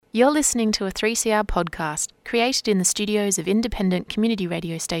You're listening to a 3CR podcast created in the studios of independent community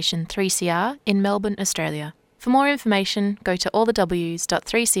radio station 3CR in Melbourne, Australia. For more information, go to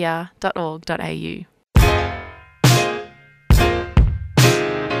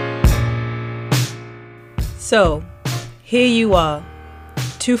allthews.3cr.org.au. So, here you are,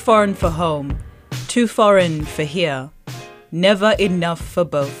 too foreign for home, too foreign for here, never enough for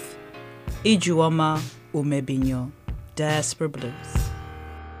both. Ijuoma Umebinyo, Diaspora Blues.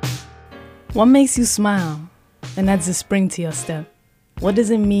 What makes you smile and adds a spring to your step? What does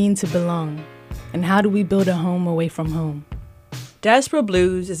it mean to belong? And how do we build a home away from home? Diaspora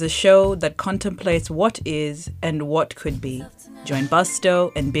Blues is a show that contemplates what is and what could be. Join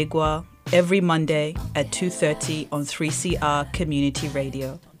Busto and Bigwa every Monday at 2:30 on 3CR Community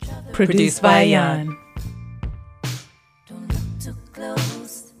Radio. Produced by Jan.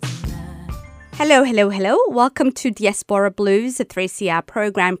 Hello, hello, hello. Welcome to Diaspora Blues, a 3CR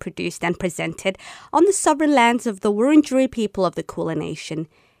program produced and presented on the sovereign lands of the Wurundjeri people of the Kulin Nation.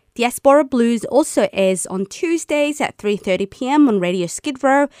 Diaspora Blues also airs on Tuesdays at 3:30 p.m. on Radio Skid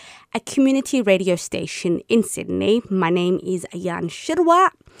Row, a community radio station in Sydney. My name is Ayan Shirwa.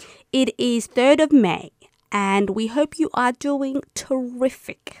 It is 3rd of May, and we hope you are doing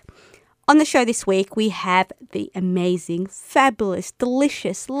terrific. On the show this week, we have the amazing, fabulous,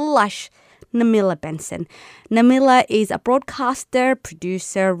 delicious, lush Namila Benson. Namila is a broadcaster,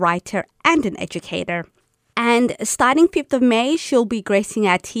 producer, writer, and an educator. And starting 5th of May, she'll be gracing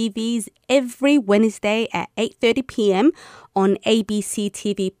our TVs every Wednesday at 8:30 p.m. on ABC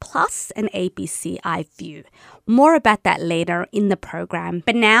TV Plus and ABC iView. More about that later in the program.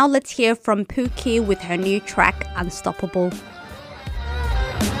 But now let's hear from Pookie with her new track, Unstoppable.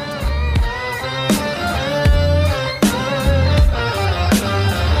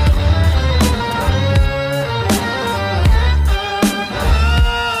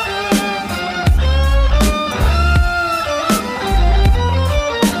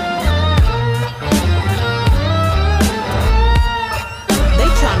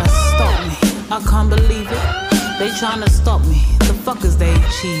 I can't believe it. They tryna stop me. The fuck is they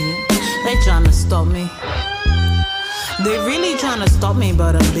achieving? They tryna stop me. They really tryna stop me,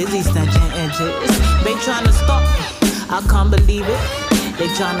 but I'm busy snatching edges. They tryna stop me. I can't believe it. They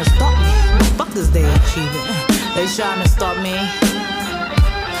tryna stop me. The fuck is they achieving? They tryna stop me.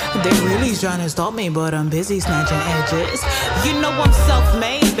 They really tryna stop me, but I'm busy snatching edges. You know I'm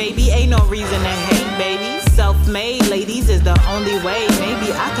self-made, baby. Ain't no reason to hate, baby. Self-made ladies is the only way.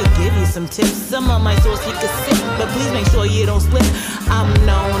 Maybe I could give you some tips. Some of my source you could sip, but please make sure you don't slip. I'm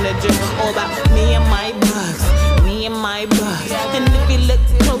known to just all about me and my bugs. Me and my bugs. And if you look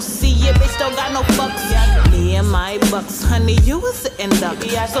close, see your bitch don't got no fucks. Me and my bucks, honey, you a sitting duck.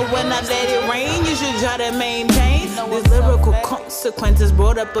 So when I let it rain, you should try to maintain. These lyrical consequences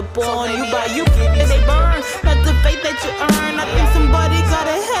brought up upon you by you. And they burn, not the faith that you earn. I think somebody got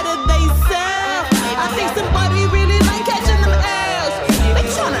ahead of themselves. I think somebody really like catching them L's. They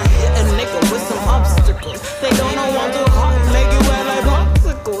tryna hit a nigga with some obstacles. They don't know what to hard, make it wet like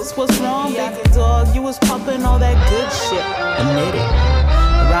popsicles. What's wrong, big dog? You was popping all that good shit. Admit it.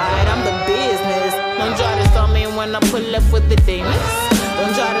 Right, I'm the business. Don't try to stop me when I pull up with the demons.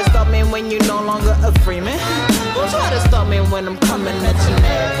 Don't try to stop me when you no longer a freeman. Don't try to stop me when I'm coming at you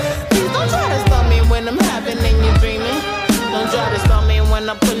now. Please don't try to stop me when I'm having and you're dreaming. Don't try to stop me when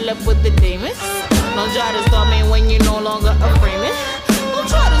I pull up with the demons. Don't try to stop me when you no longer a freeman. Don't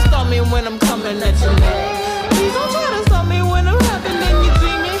try to stop me when I'm coming at you now. Please don't try to stop me when I'm having and you're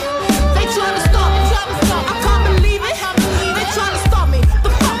dreaming. They try to stop me, I can't believe it. They try to stop me, the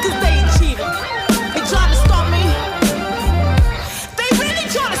fuck is they achieving? They try to stop me. They really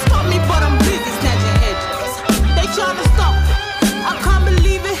try to stop me, but I'm busy snatching edges. They try to stop me, I can't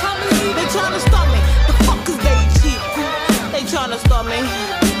believe it. They try to stop me, the fuck is they achieving? They try to stop me.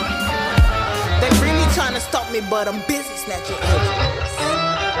 They really trying to stop me, but I'm busy snatching edges.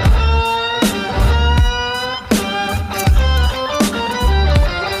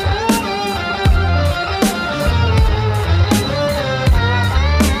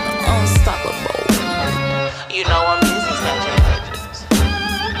 Unstoppable. You know I'm busy snatching edges.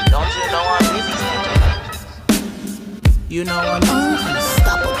 Don't you know I'm busy snatching edges? You know I'm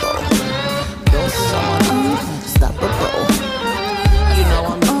unstoppable. Don't you know I'm unstoppable? You know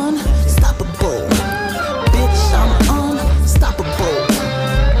I'm unstoppable. Bitch, I'm unstoppable.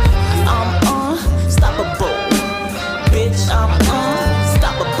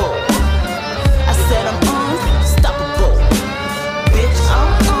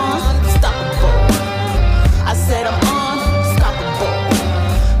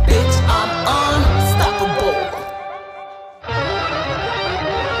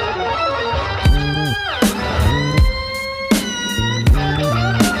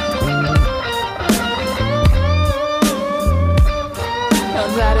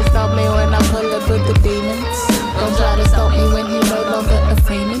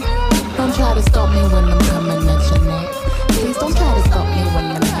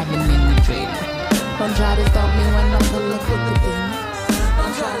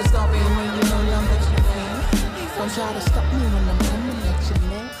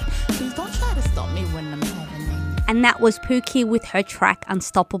 And that was Pookie with her track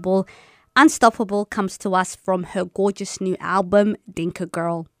Unstoppable. Unstoppable comes to us from her gorgeous new album, Dinka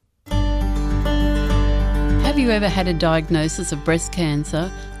Girl. Have you ever had a diagnosis of breast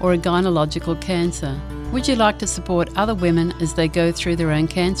cancer or a gynecological cancer? Would you like to support other women as they go through their own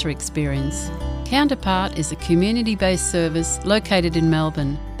cancer experience? Counterpart is a community-based service located in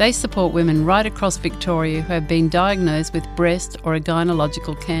Melbourne. They support women right across Victoria who have been diagnosed with breast or a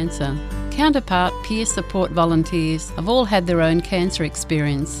gynecological cancer. Counterpart peer support volunteers have all had their own cancer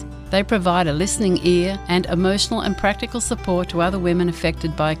experience. They provide a listening ear and emotional and practical support to other women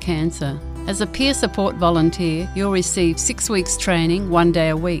affected by cancer. As a peer support volunteer, you'll receive 6 weeks training, 1 day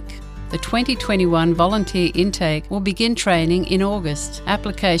a week. The 2021 volunteer intake will begin training in August.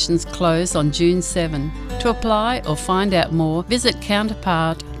 Applications close on June 7. To apply or find out more, visit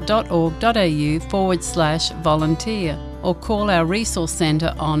counterpart.org.au/volunteer or call our resource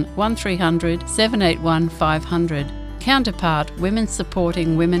centre on 1300 781 500. Counterpart, women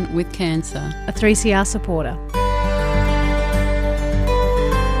supporting women with cancer. A 3CR supporter.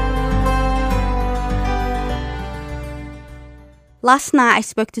 Last night, I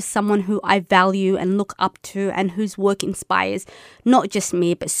spoke to someone who I value and look up to and whose work inspires not just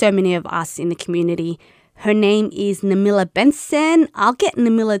me, but so many of us in the community. Her name is Namila Benson. I'll get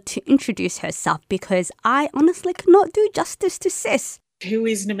Namila to introduce herself because I honestly cannot do justice to sis. Who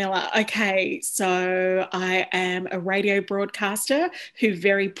is Namila? Okay, so I am a radio broadcaster who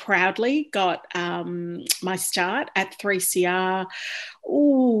very proudly got my start at 3CR,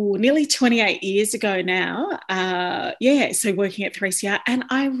 nearly 28 years ago now. So working at 3CR, and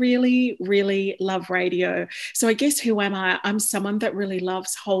I really, really love radio. So I guess who am I? I'm someone that really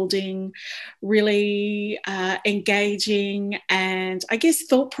loves holding really engaging and I guess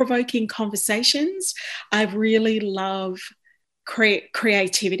thought-provoking conversations. I really love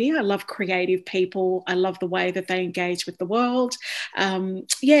creativity. I love creative people. I love the way that they engage with the world.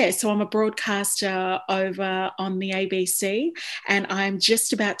 So I'm a broadcaster over on the ABC, and I'm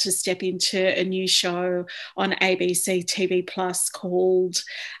just about to step into a new show on ABC TV Plus called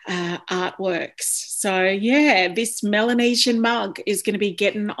Artworks. So this Melanesian mug is going to be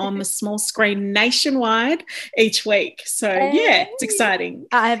getting on the small screen nationwide each week. So it's exciting.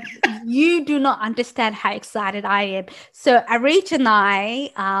 You do not understand how excited I am. So Arich and I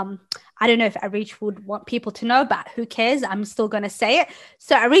don't know if Arich would want people to know, but who cares? I'm still going to say it.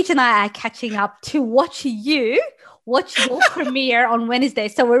 So Arich and I are catching up to watch your premiere on Wednesday.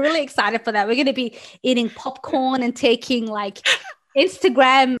 So we're really excited for that. We're going to be eating popcorn and taking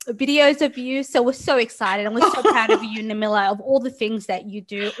Instagram videos of you. So we're so excited and we're so proud of you, Namila, of all the things that you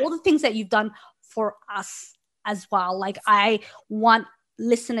do, all the things that you've done for us as well. I want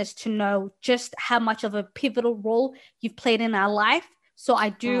listeners to know just how much of a pivotal role you've played in our life. So I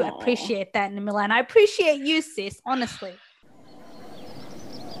do appreciate that, Namila, and I appreciate you, sis, honestly.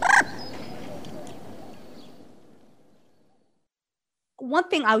 One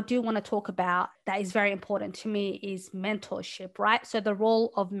thing I do want to talk about that is very important to me is mentorship, right? So the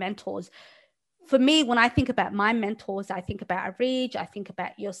role of mentors. For me, when I think about my mentors, I think about Arij, I think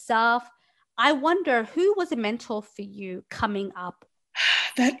about yourself. I wonder, who was a mentor for you coming up?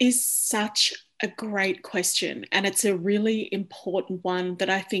 That is such a great question, and it's a really important one that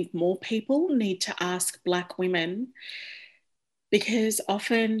I think more people need to ask Black women, because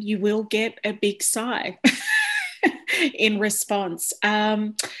often you will get a big sigh in response.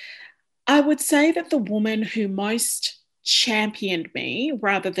 I would say that the woman who most championed me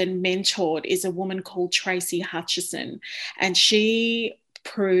rather than mentored is a woman called Tracy Hutchison, and she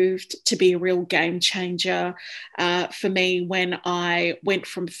proved to be a real game changer for me when I went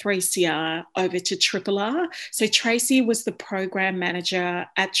from 3CR over to Triple R. So Tracy was the program manager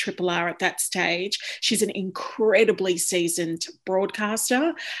at Triple R at that stage. She's an incredibly seasoned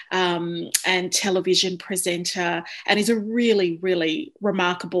broadcaster and television presenter, and is a really, really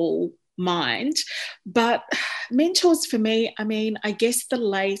remarkable mind. But mentors for me, I guess the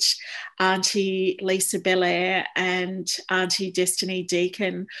late Auntie Lisa Belair and Auntie Destiny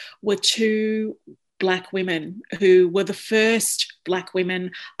Deacon were two Black women who were the first Black women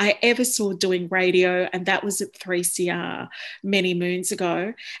I ever saw doing radio, and that was at 3CR many moons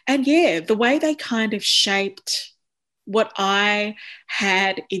ago. And the way they kind of shaped what I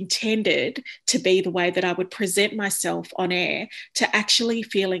had intended to be the way that I would present myself on air, to actually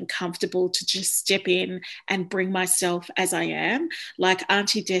feeling comfortable to just step in and bring myself as I am. Like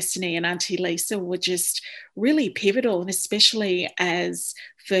Auntie Destiny and Auntie Lisa were just really pivotal, and especially as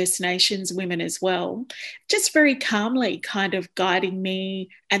First Nations women as well, just very calmly kind of guiding me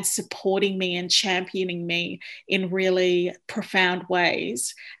and supporting me and championing me in really profound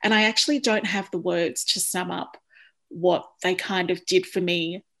ways. And I actually don't have the words to sum up what they kind of did for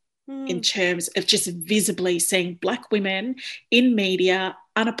me in terms of just visibly seeing Black women in media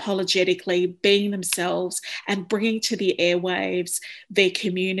unapologetically being themselves and bringing to the airwaves their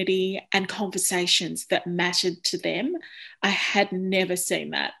community and conversations that mattered to them. I had never seen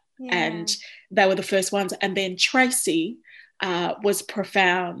that. Yeah. And they were the first ones. And then Tracy was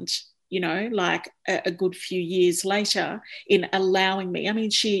profound, you know, like a good few years later in allowing me. I mean,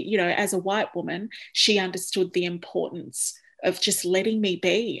 she, you know, as a white woman, she understood the importance of just letting me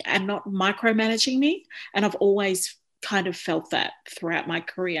be and not micromanaging me. And I've always kind of felt that throughout my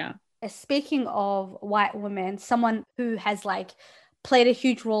career. Speaking of white women, someone who has like played a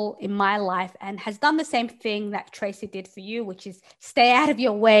huge role in my life and has done the same thing that Tracy did for you, which is stay out of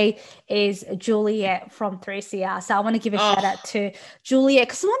your way, is Juliet from 3CR. So I want to give a shout out to Juliet,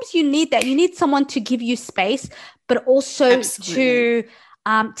 because sometimes you need that. You need someone to give you space, but also Absolutely. To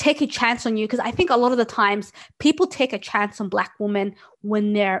take a chance on you, because I think a lot of the times people take a chance on Black women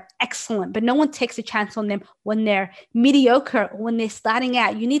when they're excellent, but no one takes a chance on them when they're mediocre or when they're starting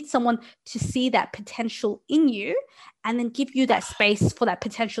out. You need someone to see that potential in you and then give you that space for that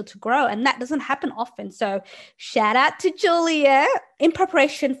potential to grow. And that doesn't happen often. So shout out to Julia. In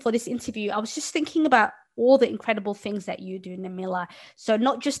preparation for this interview, I was just thinking about all the incredible things that you do, Namila. So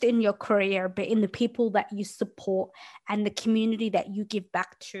not just in your career, but in the people that you support and the community that you give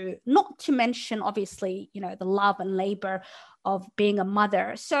back to, not to mention, obviously, you know, the love and labor of being a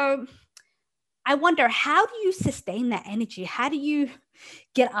mother. So I wonder, how do you sustain that energy? How do you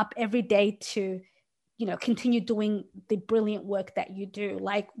get up every day to, you know, continue doing the brilliant work that you do?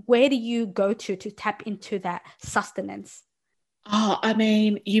 Like, where do you go to tap into that sustenance? Oh, I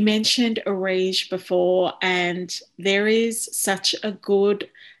mean, you mentioned Arij before, and there is such a good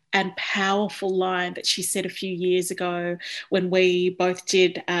and powerful line that she said a few years ago when we both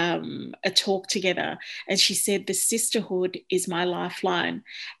did a talk together. And she said, the sisterhood is my lifeline.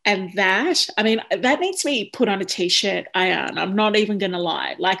 And that, I mean, that needs to be put on a t-shirt, Ayan. I'm not even going to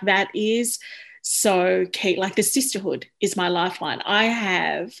lie. Like, that is so key. Like, the sisterhood is my lifeline. I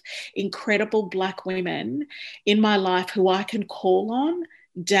have incredible Black women in my life who I can call on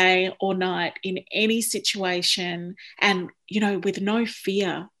day or night in any situation, and, you know, with no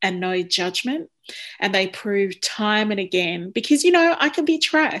fear and no judgment. And they prove time and again, because, you know, I can be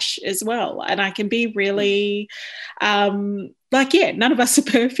trash as well, and I can be really like, yeah, none of us are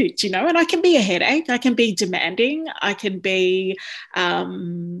perfect, you know, and I can be a headache, I can be demanding, I can be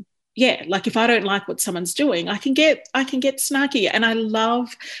yeah, like if I don't like what someone's doing, I can get snarky. And I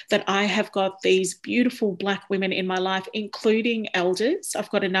love that I have got these beautiful Black women in my life, including elders. I've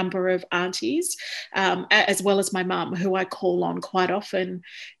got a number of aunties, as well as my mum, who I call on quite often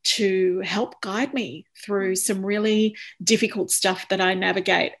to help guide me through some really difficult stuff that I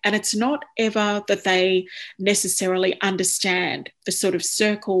navigate. And it's not ever that they necessarily understand the sort of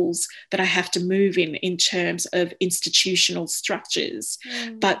circles that I have to move in terms of institutional structures,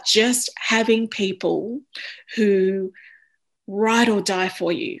 but just having people who ride or die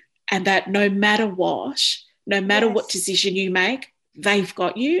for you, and that no matter what decision you make, they've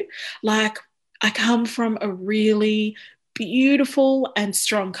got you. Like, I come from a really beautiful and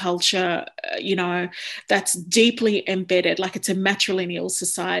strong culture, you know, that's deeply embedded, like it's a matrilineal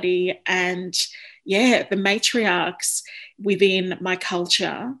society. And yeah, the matriarchs within my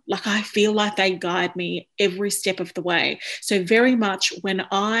culture, like, I feel like they guide me every step of the way. So very much when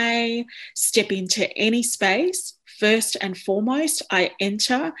I step into any space, first and foremost, I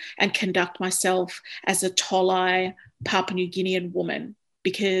enter and conduct myself as a Tolai Papua New Guinean woman,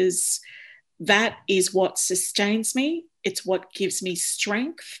 because that is what sustains me. It's what gives me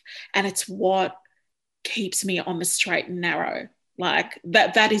strength, and it's what keeps me on the straight and narrow. Like,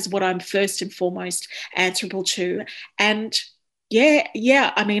 that is what I'm first and foremost answerable to. And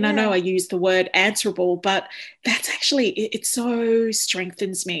yeah, I mean, I know I use the word answerable, but that's actually, it so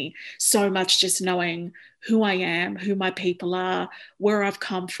strengthens me so much, just knowing who I am, who my people are, where I've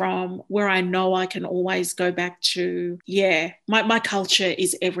come from, where I know I can always go back to. Yeah, my culture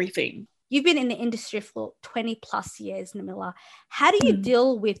is everything. You've been in the industry for 20 plus years, Namila. How do you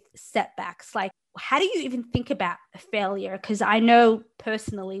deal with setbacks? Like, how do you even think about a failure? Because I know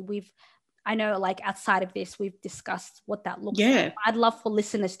personally, like outside of this, we've discussed what that looks like. I'd love for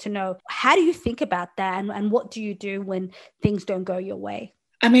listeners to know, how do you think about that? And what do you do when things don't go your way?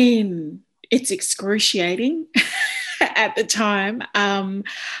 I mean, it's excruciating. At the time,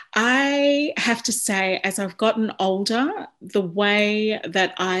 I have to say, as I've gotten older, the way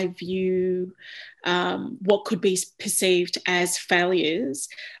that I view what could be perceived as failures,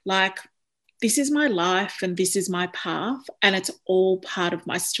 like, this is my life and this is my path, and it's all part of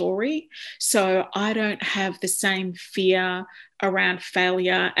my story. So I don't have the same fear around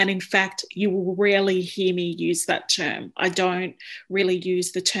failure. And in fact, you will rarely hear me use that term. I don't really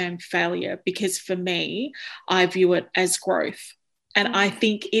use the term failure, because for me, I view it as growth. And I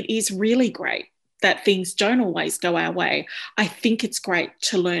think it is really great that things don't always go our way. I think it's great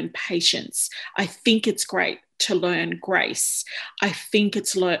to learn patience. I think it's great to learn grace. I think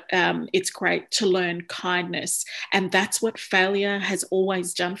it's great to learn kindness. And that's what failure has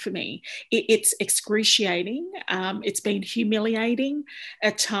always done for me. It's excruciating. It's been humiliating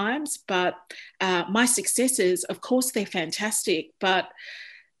at times, but my successes, of course, they're fantastic. But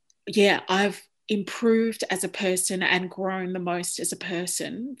yeah, I've improved as a person and grown the most as a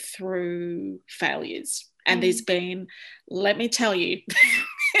person through failures. And there's been, let me tell you,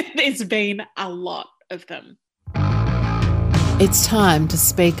 there's been a lot of them. It's time to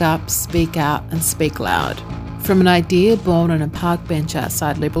speak up, speak out and speak loud. From an idea born on a park bench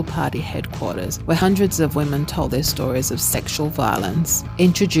outside Liberal Party headquarters, where hundreds of women told their stories of sexual violence,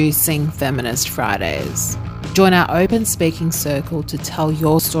 introducing Feminist Fridays. Join our open speaking circle to tell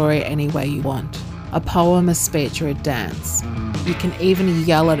your story any way you want. A poem, a speech or a dance. You can even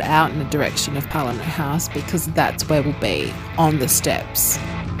yell it out in the direction of Parliament House, because that's where we'll be, on the steps.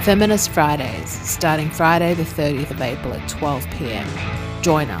 Feminist Fridays, starting Friday the 30th of April at 12 p.m.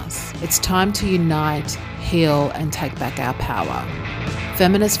 Join us. It's time to unite, heal and take back our power.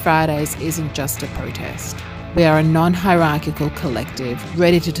 Feminist Fridays isn't just a protest. We are a non-hierarchical collective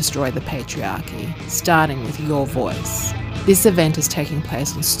ready to destroy the patriarchy, starting with your voice. This event is taking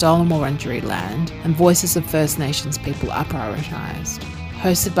place on stolen Wurundjeri land, and voices of First Nations people are prioritised.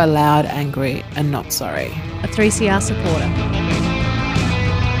 Hosted by Loud, Angry and Not Sorry. A 3CR supporter.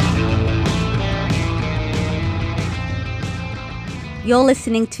 You're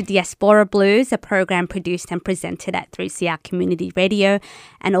listening to Diaspora Blues, a program produced and presented at 3CR Community Radio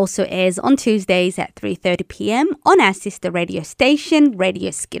and also airs on Tuesdays at 3:30 p.m. on our sister radio station, Radio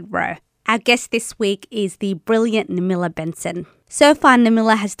Skid Row. Our guest this week is the brilliant Namila Benson. So far,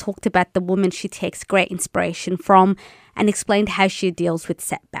 Namila has talked about the woman she takes great inspiration from and explained how she deals with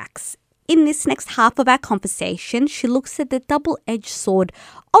setbacks. In this next half of our conversation, she looks at the double-edged sword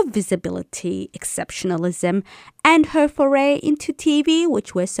of visibility, exceptionalism, and her foray into TV,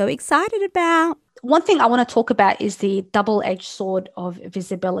 which we're so excited about. One thing I want to talk about is the double-edged sword of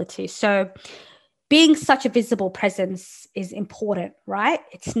visibility. So being such a visible presence is important, right?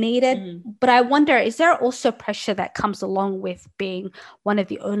 It's needed. But I wonder, is there also pressure that comes along with being one of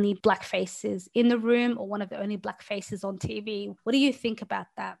the only Black faces in the room or one of the only Black faces on TV? What do you think about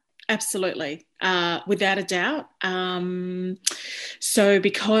that? Absolutely, without a doubt. So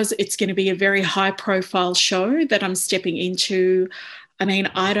because it's going to be a very high profile show that I'm stepping into, I mean,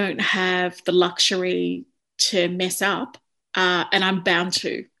 I don't have the luxury to mess up, and I'm bound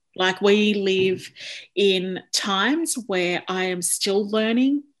to. Like, we live in times where I am still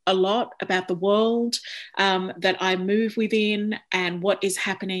learning a lot about the world that I move within and what is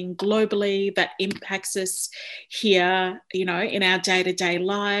happening globally that impacts us here, you know, in our day-to-day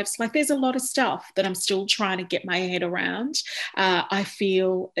lives. Like, there's a lot of stuff that I'm still trying to get my head around. I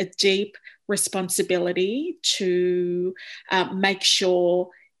feel a deep responsibility to make sure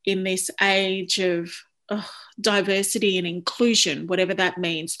in this age of diversity and inclusion, whatever that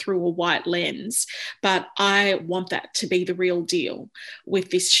means, through a white lens. But I want that to be the real deal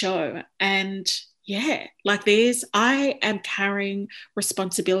with this show. And yeah, like I am carrying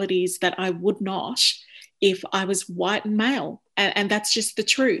responsibilities that I would not if I was white and male. And that's just the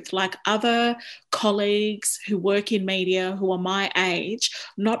truth. Like, other colleagues who work in media who are my age,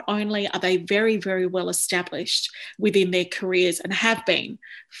 not only are they very, very well established within their careers and have been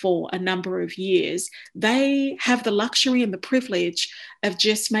for a number of years, they have the luxury and the privilege of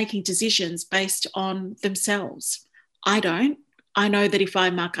just making decisions based on themselves. I don't. I know that if I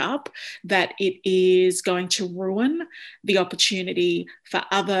muck up, that it is going to ruin the opportunity for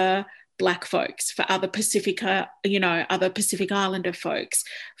other Black folks, for other Pacific Islander folks,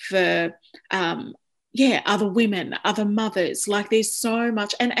 for other women, other mothers. Like, there's so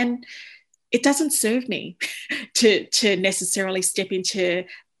much, and it doesn't serve me to necessarily step into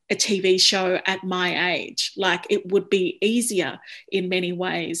a TV show at my age. Like, it would be easier in many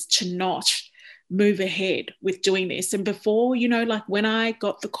ways to not move ahead with doing this. And before, you know, like when I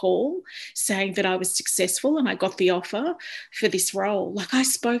got the call saying that I was successful and I got the offer for this role, like, I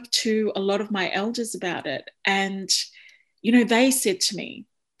spoke to a lot of my elders about it. And, you know, they said to me,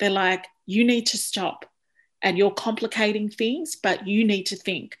 they're like, you need to stop, and you're complicating things, but you need to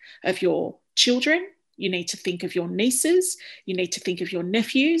think of your children. You need to think of your nieces. You need to think of your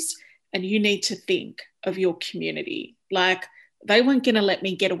nephews. and you need to think of your community. Like, they weren't going to let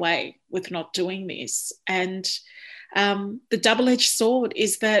me get away with not doing this. And the double-edged sword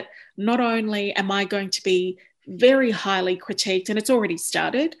is that not only am I going to be very highly critiqued, and it's already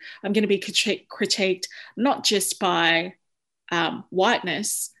started, I'm going to be critiqued not just by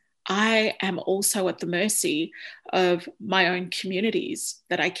whiteness, I am also at the mercy of my own communities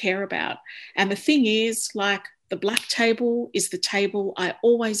that I care about. And the thing is, like, the Black table is the table I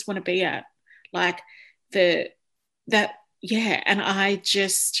always want to be at. Like, and I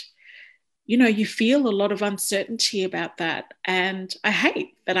just, you feel a lot of uncertainty about that. And I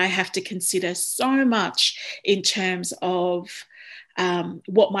hate that I have to consider so much in terms of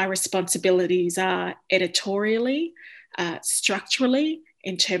what my responsibilities are editorially, structurally,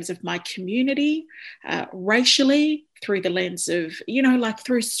 in terms of my community, racially, through the lens of,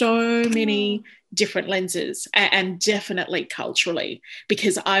 through so many different lenses, and definitely culturally,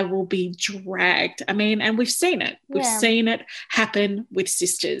 because I will be dragged. I mean, and we've seen it. We've seen it happen with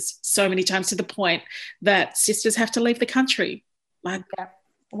sisters so many times, to the point that sisters have to leave the country. Like,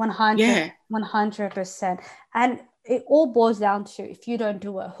 100%. And it all boils down to, if you don't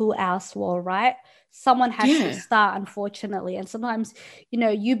do it, who else will, right? Someone has to start, unfortunately. And sometimes,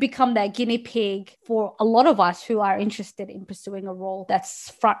 you become that guinea pig for a lot of us who are interested in pursuing a role that's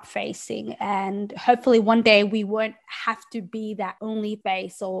front facing. And hopefully one day we won't have to be that only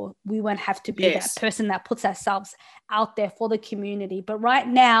face, or we won't have to be that person that puts ourselves out there for the community. But right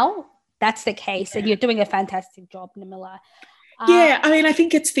now, that's the case. And you're doing a fantastic job, Namila. I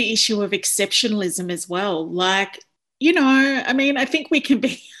think it's the issue of exceptionalism as well. Like, I think we can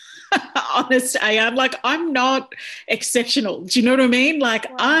be honest, I'm like, I'm not exceptional. Do you know what I mean? Like,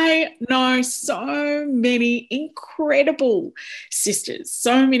 I know so many incredible sisters,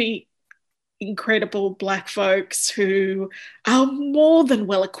 so many incredible Black folks who are more than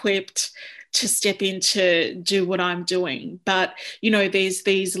well equipped to step in to do what I'm doing. But, there's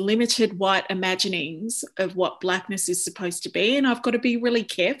these limited white imaginings of what Blackness is supposed to be. And I've got to be really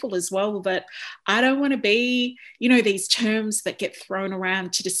careful as well that I don't want to be, these terms that get thrown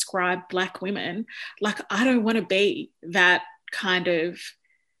around to describe Black women. Like, I don't want to be that kind of,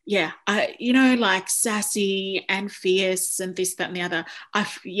 like sassy and fierce and this, that, and the other.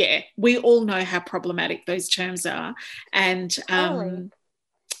 We all know how problematic those terms are. And,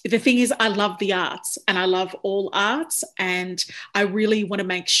 the thing is, I love the arts, and I love all arts, and I really want to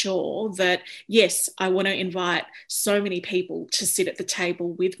make sure that, yes, I want to invite so many people to sit at the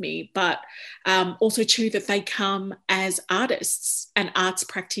table with me, but also too that they come as artists and arts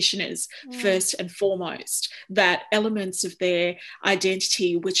practitioners first and foremost, that elements of their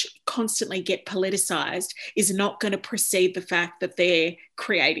identity which constantly get politicized is not going to precede the fact that they're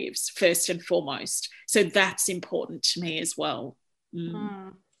creatives first and foremost. So that's important to me as well.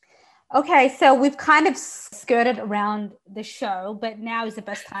 Okay, so we've kind of skirted around the show, but now is the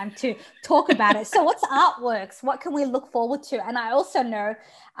best time to talk about it. So what's Artworks? What can we look forward to? And I also know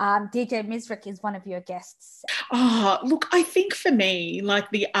DJ Misrick is one of your guests. Oh, look, I think for me, like,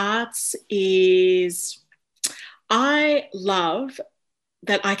 the arts is, I love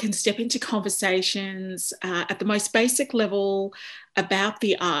that I can step into conversations at the most basic level about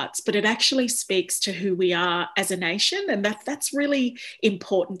the arts, but it actually speaks to who we are as a nation, and that's really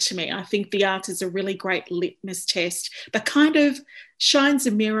important to me. I think the arts is a really great litmus test that kind of shines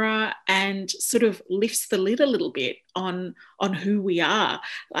a mirror and sort of lifts the lid a little bit on who we are.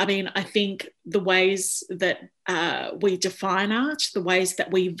 I mean, I think the ways that we define art, the ways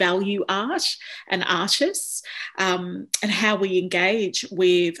that we value art and artists, and how we engage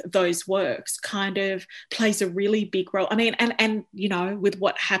with those works kind of plays a really big role. I mean, and with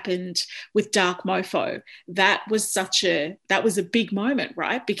what happened with Dark Mofo, that was a big moment,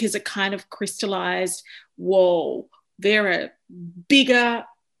 right? Because it kind of crystallized, whoa, there are bigger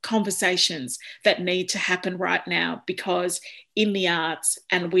conversations that need to happen right now, because in the arts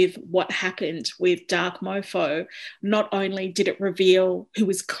and with what happened with Dark Mofo, not only did it reveal who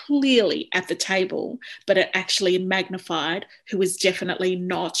was clearly at the table, but it actually magnified who was definitely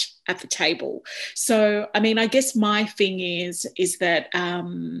not at the table. So, I mean, I guess my thing is that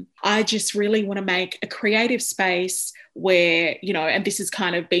I just really want to make a creative space where, and this has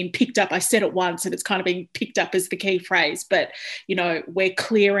kind of been picked up, I said it once and it's kind of been picked up as the key phrase, but, we're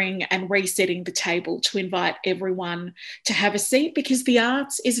clearing and resetting the table to invite everyone to have a seat, because the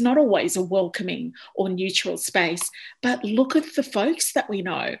arts is not always a welcoming or neutral space. But look at the folks that we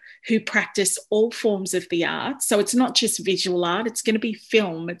know who practice all forms of the arts. So it's not just visual art, it's going to be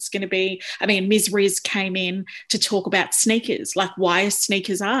film, it's going to be, I mean, Ms. Riz came in to talk about sneakers, like why is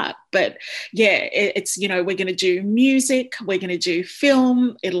sneakers art? But yeah, it's, you know, we're going to do music, we're going to do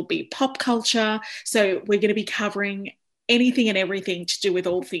film, it'll be pop culture. So we're going to be covering anything and everything to do with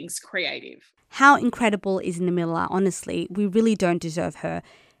all things creative. How incredible is Namila? Honestly, we really don't deserve her.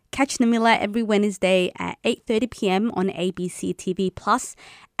 Catch Namila every Wednesday at 8:30 p.m. on ABC TV Plus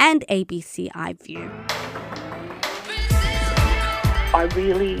and ABC iView. I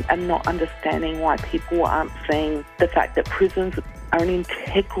really am not understanding why people aren't seeing the fact that prisons are an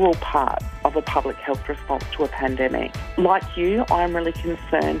integral part of a public health response to a pandemic. Like you, I'm really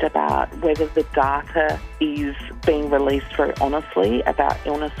concerned about whether the data is being released very honestly about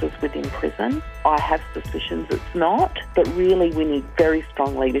illnesses within prison. I have suspicions it's not, but really we need very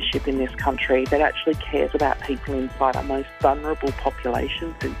strong leadership in this country that actually cares about people inside our most vulnerable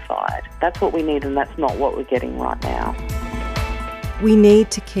populations inside. That's what we need, and that's not what we're getting right now. We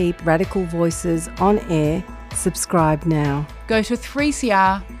need to keep Radical Voices on air. Subscribe now. Go to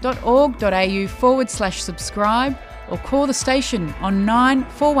 3cr.org.au/subscribe or call the station on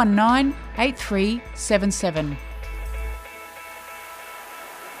 9419 8377.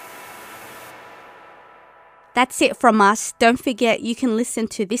 That's it from us. Don't forget you can listen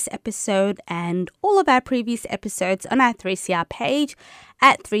to this episode and all of our previous episodes on our 3CR page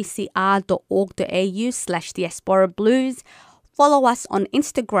at 3cr.org.au/Diaspora Blues. Follow us on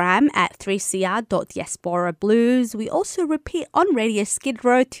Instagram at 3cr.Diaspora Blues. We also repeat on Radio Skid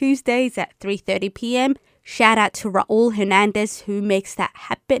Row Tuesdays at 3:30 p.m. Shout out to Raul Hernandez who makes that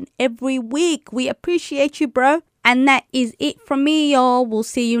happen every week. We appreciate you, bro. And that is it from me, y'all. We'll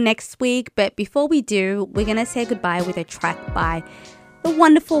see you next week. But before we do, we're going to say goodbye with a track by the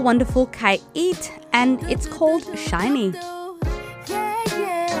wonderful, wonderful Kai Eat, and it's called Shiny.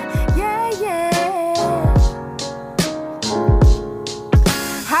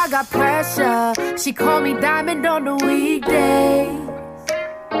 I got pressure. She called me diamond on the weekdays.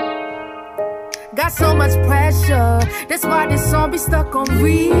 Got so much pressure. That's why this song be stuck on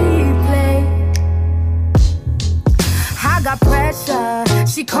replay. I got pressure.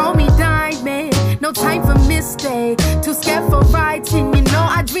 She called me diamond. No time for mistake. Too scared for writing. You know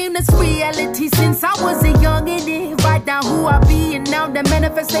I dreamed this reality since I was a youngin'. Write down who I be and now the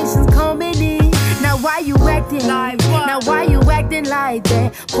manifestation's coming in. Now why you acting like what? Now why you acting like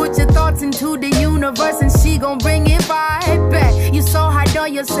that? Put your thoughts into the universe and she gon' bring it right back. You so hard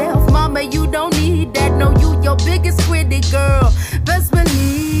on yourself, mama, you don't need that. No, you your biggest critic, girl. Best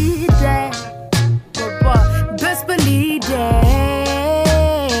believe that. Best believe that.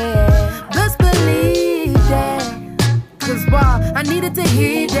 Best believe that. Cause why? I needed to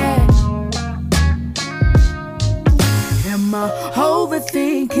hear that. Am I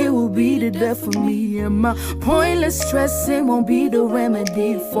overthinking will be the death of me? Am I pointless stressing won't be the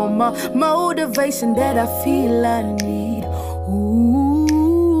remedy for my motivation that I feel I need?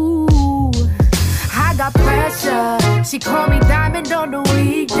 Ooh, I got pressure. She called me diamond on the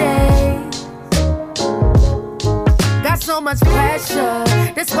weekdays. Got so much pressure.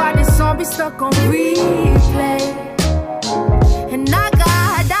 That's why this song be stuck on replay. And I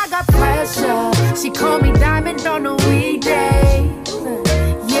got pressure. She called me diamond on the weekday.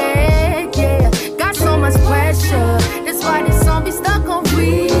 Yeah, yeah. Got so much pressure. That's why this song be stuck on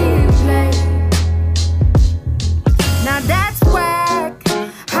replay. Now that's whack.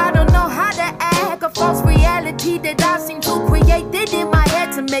 I don't know how to act. A false reality that I seem to create it in my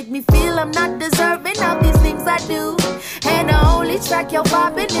head to make me feel I'm not deserving of these things I do. And the only track you're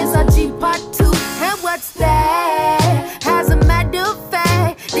vibing is a G-Part 2. And what's that? As a matter of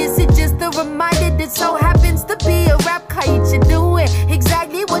fact, this is just a reminder that so happens to be a rap kite. You're doing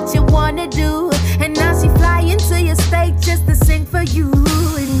exactly what you wanna do. And now she flying to your state just to sing for you.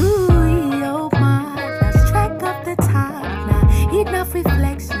 And ooh, oh my, lost track of the time. Now enough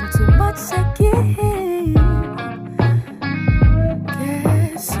reflection, too much again.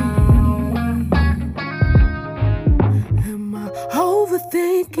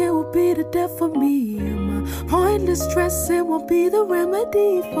 Overthinking will be the death of me. And my pointless stressing won't be the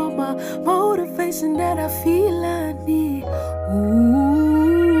remedy for my motivation that I feel I need.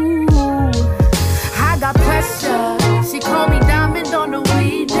 Ooh, I got pressure. She called me diamond on the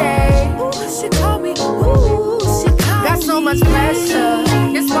weekday. Ooh, she called me. Ooh, she called got so much pressure.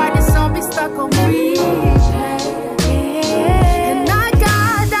 That's why this song be stuck on replay. And I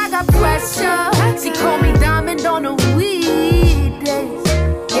got pressure. She called me diamond on the weekday.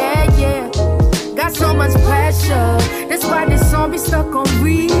 Yeah, yeah. Got so much pressure. That's why this stuck on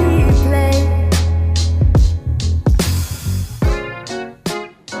replay.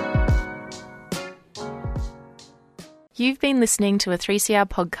 You've been listening to a 3CR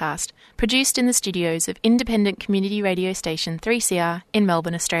podcast produced in the studios of independent community radio station 3CR in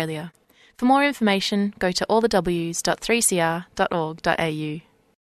Melbourne, Australia. For more information, go to allthews.3cr.org.au.